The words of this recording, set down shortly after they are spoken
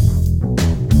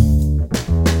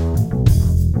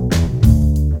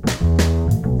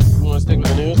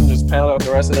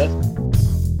pressing us.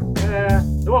 Yeah.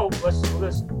 Well,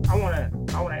 let's. I wanna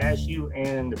ask you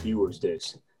and the viewers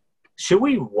this: should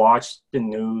we watch the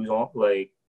news on like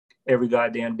every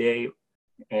goddamn day,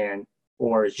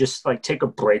 or just like take a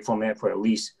break from it for at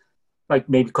least like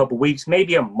maybe a couple weeks,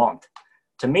 maybe a month?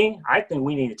 To me, I think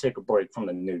we need to take a break from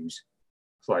the news,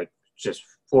 like just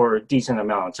for a decent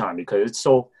amount of time, because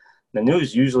the news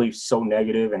is usually so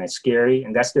negative and it's scary,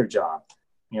 and that's their job.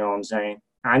 You know what I'm saying?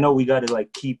 I know we got to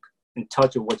like keep in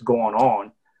touch with what's going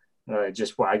on,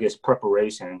 just for, I guess,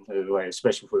 preparation, like,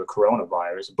 especially for the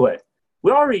coronavirus. But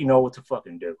we already know what to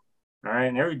fucking do. All right.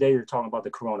 And every day they're talking about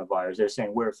the coronavirus. They're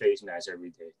saying wear a face mask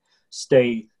every day,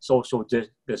 stay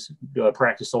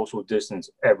practice social distance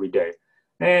every day.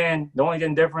 And the only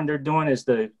thing different they're doing is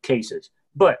the cases.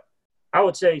 But I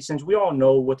would say, since we all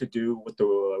know what to do, what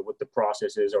the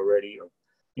process is already, of,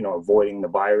 avoiding the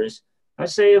virus, I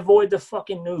say avoid the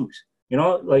fucking news.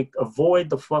 Like avoid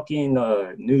the fucking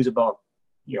news about,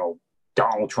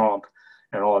 Donald Trump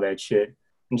and all that shit,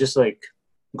 and just like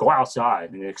go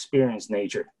outside and experience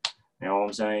nature. You know what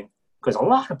I'm saying? Because a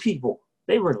lot of people,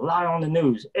 they rely on the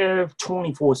news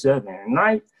 24/7,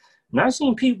 and I've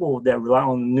seen people that rely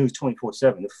on the news 24/7.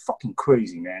 They're fucking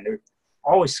crazy, man. They're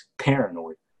always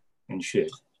paranoid and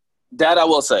shit. That I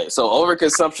will say. So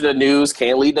overconsumption of news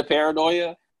can lead to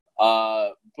paranoia,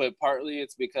 but partly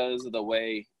it's because of the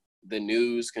way the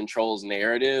news controls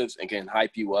narratives and can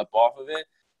hype you up off of it.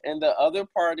 And the other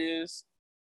part is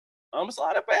almost a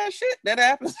lot of bad shit that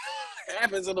happens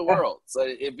happens in the world. So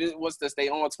if it was to stay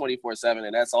on 24/7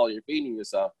 and that's all you're feeding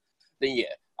yourself, then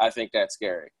yeah, I think that's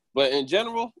scary. But in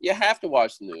general, you have to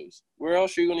watch the news. Where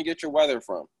else are you going to get your weather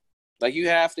from? Like, you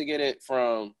have to get it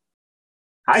from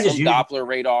some Doppler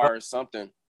radar or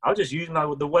something. I'll just use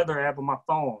the weather app on my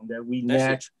phone that we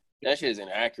That shit is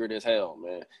inaccurate as hell,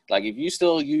 man. Like, if you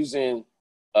still using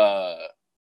the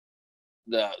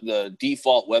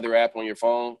default weather app on your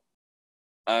phone,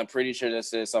 I'm pretty sure that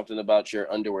says something about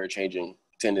your underwear changing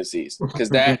tendencies, because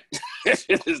that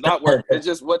does not work. It's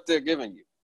just what they're giving you.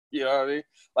 You know what I mean?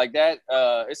 Like that,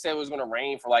 it said it was going to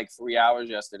rain for like 3 hours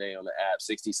yesterday on the app,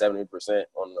 60-70%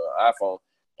 on the iPhone.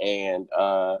 And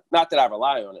not that I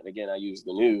rely on it. Again, I use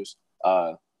the news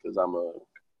because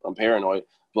I'm paranoid.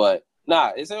 But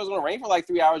nah, it said it was going to rain for like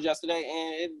 3 hours yesterday,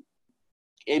 and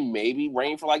it maybe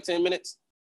rained for like 10 minutes.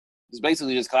 It's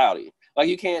basically just cloudy. Like,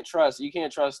 you can't trust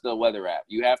the weather app.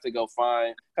 You have to go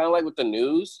find, kind of like with the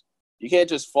news, you can't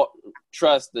just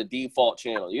trust the default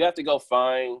channel. You have to go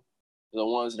find the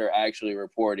ones that are actually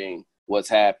reporting what's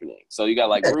happening. So you got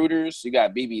like Reuters, you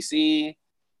got BBC,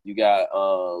 you got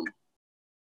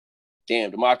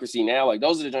Democracy Now! Like,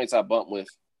 those are the joints I bump with.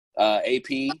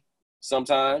 AP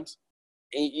sometimes.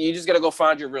 And you just got to go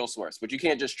find your real source, but you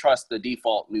can't just trust the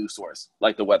default news source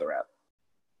like the weather app.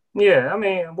 Yeah, I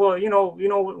mean, well,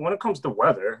 when it comes to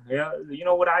weather, yeah, you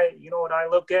know what I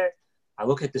look at? I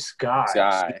look at the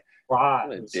sky.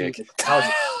 Wow, see the clouds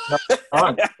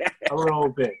a little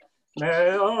bit.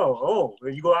 Man,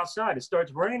 when you go outside, it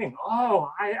starts raining.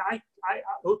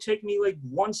 It'll take me like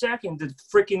 1 second to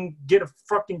freaking get a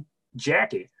fucking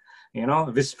jacket.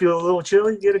 If it's feel a little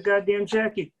chilly, get a goddamn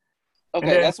jacket.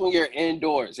 Okay, that's when you're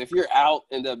indoors. If you're out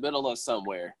in the middle of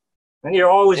somewhere, and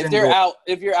you're always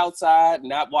if you're outside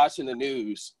not watching the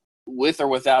news with or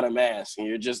without a mask, and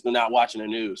you're just not watching the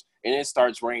news, and it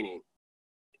starts raining,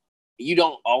 you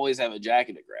don't always have a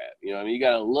jacket to grab. You know what I mean? You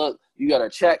gotta look, you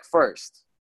gotta check first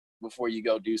before you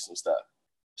go do some stuff.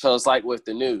 So it's like with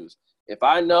the news. If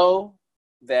I know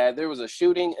that there was a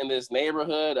shooting in this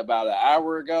neighborhood about an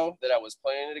hour ago that I was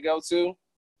planning to go to,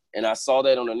 and I saw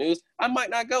that on the news, I might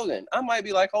not go then. I might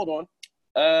be like, hold on.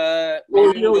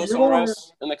 Maybe go somewhere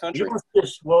else in the country.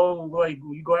 Like,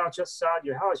 you go out just outside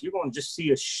your house, you're going to just see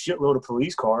a shitload of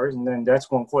police cars, and then that's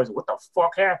going to cause, what the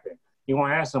fuck happened? You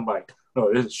want to ask somebody,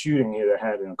 oh, there's a shooting here that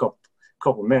happened a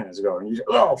couple minutes ago, and you say,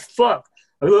 oh, fuck.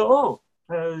 I go,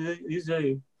 but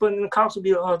then the cops will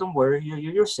be like, oh, don't worry,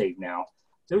 you're safe now.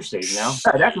 They're safe now.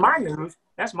 That's my news.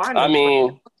 That's my news. I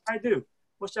mean,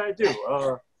 what should I do?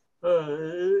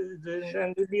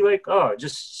 And it'd be like,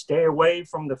 just stay away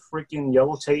from the freaking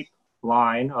yellow tape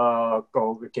line.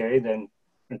 Okay, then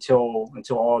until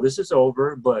all this is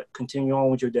over, but continue on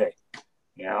with your day.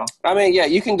 I mean, yeah,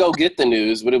 you can go get the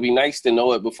news, but it'd be nice to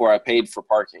know it before I paid for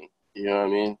parking. You know what I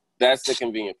mean? That's the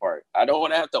convenient part. I don't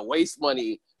want to have to waste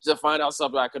money to find out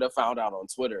something I could have found out on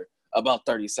Twitter about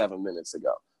 37 minutes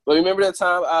ago. But remember that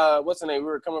time, what's the name? We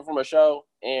were coming from a show,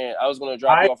 and I was going to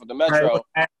drop you off at the Metro.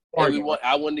 And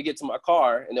I wanted to get to my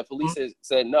car, and the police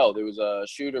said no. There was a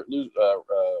shooter,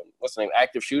 what's the name,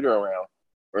 active shooter around,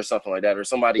 or something like that, or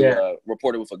somebody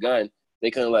reported with a gun.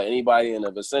 they couldn't let anybody in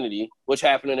the vicinity, which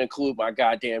happened to include my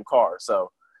goddamn car.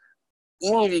 So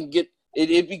you don't even get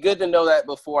it'd be good to know that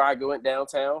before I went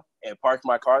downtown and parked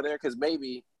my car there, because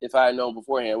maybe if I had known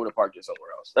beforehand, I would have parked it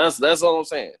somewhere else. That's all I'm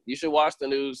saying. You should watch the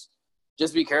news.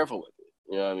 Just be careful with it.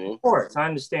 You know what I mean? Of course, I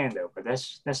understand though, but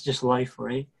that's just life,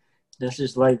 right? That's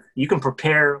just life. You can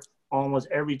prepare almost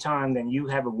every time, then you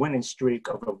have a winning streak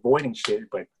of avoiding shit.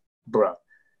 But, bruh,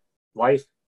 life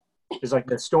is like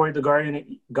the story of the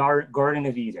Garden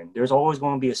of Eden. There's always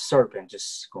going to be a serpent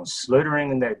just going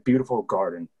slithering in that beautiful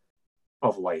garden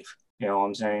of life. You know what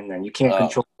I'm saying? And you can't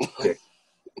control it.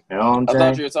 You know what I'm saying? I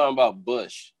thought you were talking about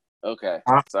Bush. Okay,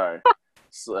 sorry.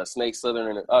 Snake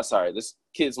slithering. Oh, sorry. This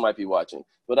kids might be watching,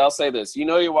 but I'll say this: you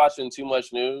know, you're watching too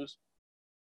much news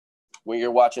when you're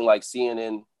watching like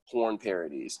CNN porn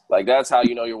parodies. Like that's how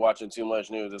you know you're watching too much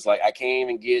news. It's like I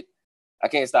can't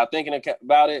stop thinking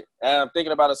about it, and I'm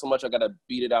thinking about it so much I gotta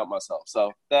beat it out myself.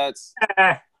 So that's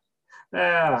I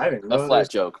didn't know a flat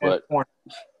joke, but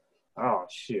oh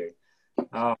shit.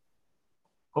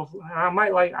 Hopefully, I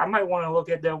might want to look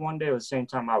at that one day. At the same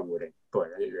time, I wouldn't.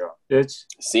 But it's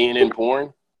CNN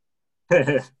porn.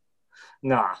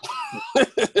 Nah.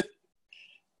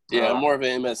 Yeah, I'm more of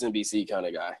an MSNBC kind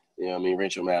of guy. You know what I mean?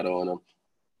 Rachel Maddow and them.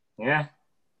 Yeah.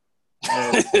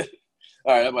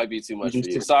 All right, that might be too much for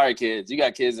you. Sorry, kids. You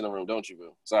got kids in the room, don't you,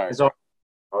 boo? Sorry. It's all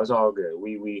good.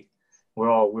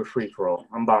 We're free for all.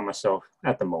 I'm by myself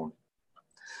at the moment.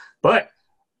 But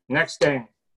next thing,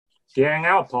 getting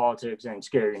out politics and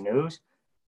scary news.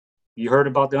 You heard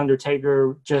about The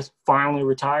Undertaker just finally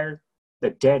retired?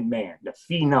 The dead man, the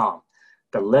phenom,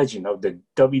 the legend of the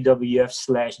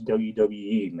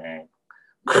WWF/WWE, man.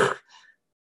 I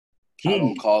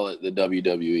don't call it the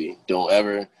WWE. Don't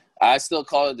ever. I still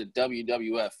call it the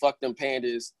WWF. Fuck them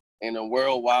pandas and the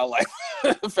World Wildlife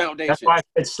Foundation. That's why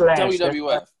it's slash.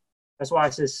 WWF. That's why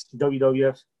it says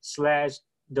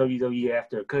WWF/WWE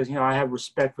after, because I have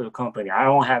respect for the company. I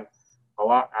don't have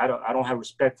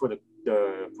respect for the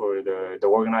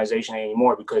organization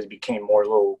anymore because it became more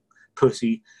little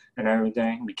pussy and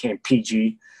everything. It became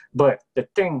PG. But the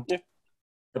thing,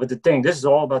 this is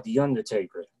all about the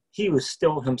Undertaker. He was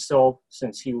still himself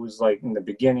since he was like in the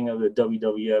beginning of the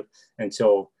WWF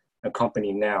until the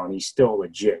company now, and he's still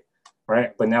legit,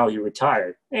 right? But now he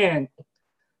retired, and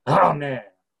oh man,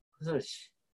 do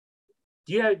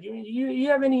you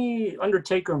have any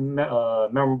Undertaker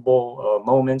memorable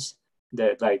moments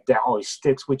that always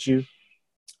sticks with you?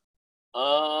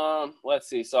 Let's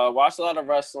see. So I watched a lot of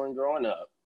wrestling growing up,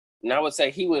 and I would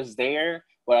say he was there,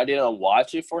 but I didn't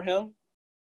watch it for him.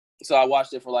 So I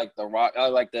watched it for like The Rock.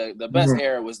 Like the best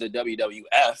era was the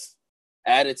WWF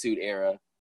Attitude Era,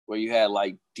 where you had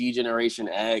like D-Generation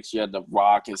X, you had The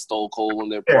Rock and Stone Cold in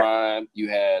their prime. You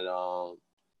had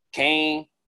Kane,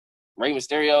 Rey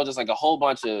Mysterio, just like a whole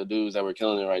bunch of dudes that were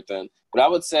killing it right then. But I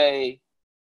would say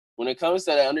when it comes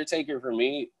to The Undertaker, for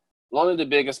me, one of the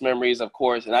biggest memories, of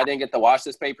course, and I didn't get to watch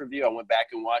this pay-per-view. I went back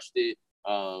and watched it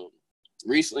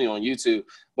recently on YouTube.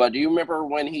 But do you remember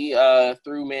when he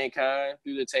threw Mankind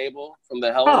through the table from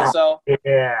the Hell in a Cell?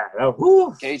 Yeah.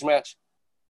 Cage match?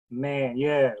 Man,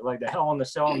 yeah. Like the Hell in a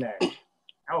Cell match.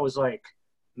 I was like,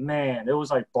 man, it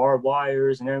was like barbed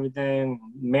wires and everything.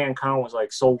 Mankind was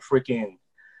like so freaking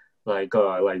like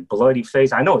bloody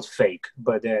face. I know it's fake,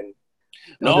 but then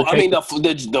no, I mean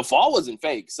the fall wasn't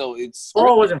fake, so it's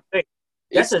fall wasn't fake.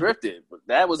 It's scripted, but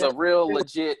that was a real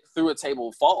legit through a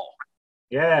table fall.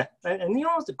 Yeah, and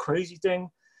what's the crazy thing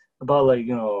about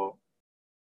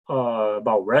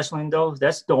about wrestling though?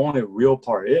 That's the only real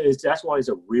part. That's why it's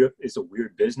a weird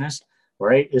business,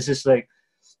 right? It's just like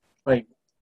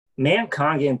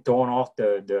Mankind getting thrown off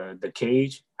the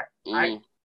cage. So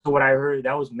what I heard,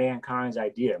 that was Mankind's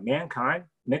idea. Mankind,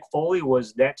 Mick Foley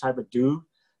was that type of dude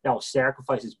that will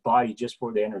sacrifice his body just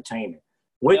for the entertainment.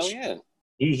 Which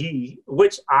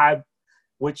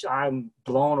I'm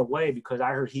blown away because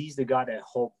I heard he's the guy that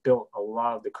built a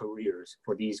lot of the careers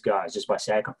for these guys just by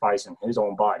sacrificing his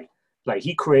own body. Like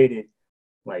he created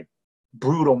like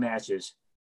brutal matches,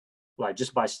 like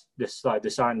just by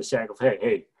deciding to sacrifice.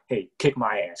 Hey, kick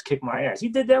my ass. He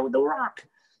did that with The Rock.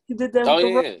 He did that. with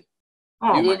The Rock.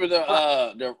 Oh, you remember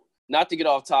the not to get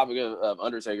off topic of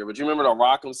Undertaker, but you remember the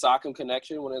Rock'em Sock'em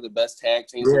connection, one of the best tag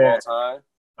teams of all time?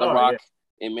 The Rock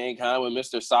and Mankind with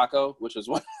Mr. Socko, which was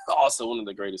also one of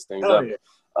the greatest things ever.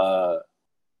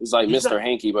 It's like Mr.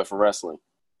 Hanky, but for wrestling.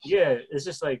 Yeah, it's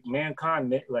just like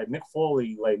Mankind, like Mick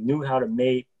Foley, like knew how to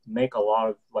make a lot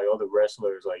of like other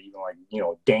wrestlers, like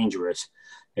dangerous.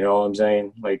 You know what I'm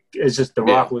saying? Like it's just The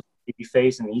Rock was a baby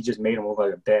face, and he just made him look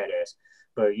like a badass.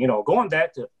 But going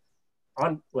back to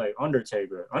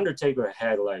Undertaker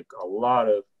had like a lot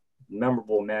of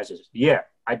memorable matches. Yeah,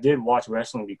 I did watch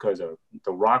wrestling because of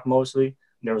The Rock mostly.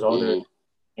 There was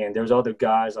other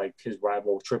guys like his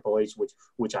rival Triple H,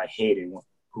 which I hated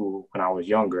when I was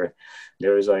younger.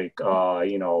 There was like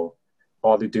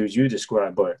all the dudes you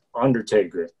described, but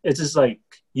Undertaker. It's just like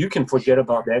you can forget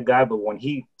about that guy, but when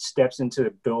he steps into the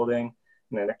building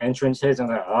and then the entrance hits, I'm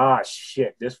like,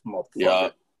 shit, this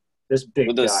motherfucker. This big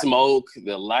with the guy. Smoke,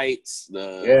 the lights,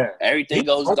 everything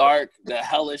goes dark, the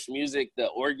hellish music, the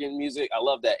organ music. I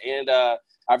love that. And I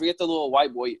forget the little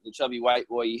white boy, the chubby white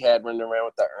boy he had running around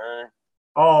with the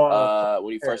urn.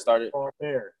 When he first started.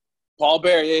 Paul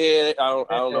Bear, yeah. I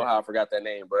don't know how I forgot that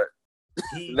name, but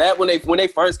that when they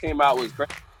first came out was great.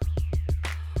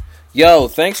 Yo,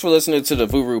 thanks for listening to the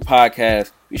Vuru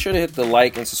Podcast. Be sure to hit the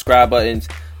like and subscribe buttons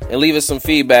and leave us some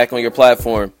feedback on your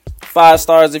platform. 5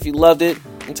 stars if you loved it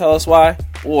and tell us why,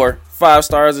 or 5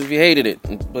 stars if you hated it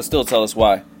but still tell us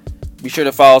why. Be sure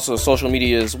to follow us on social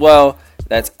media as well.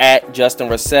 That's at Justin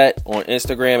Reset on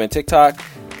Instagram and TikTok,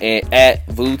 and at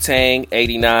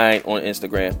VuTang89 on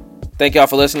Instagram. Thank y'all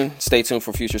for listening. Stay tuned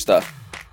for future stuff.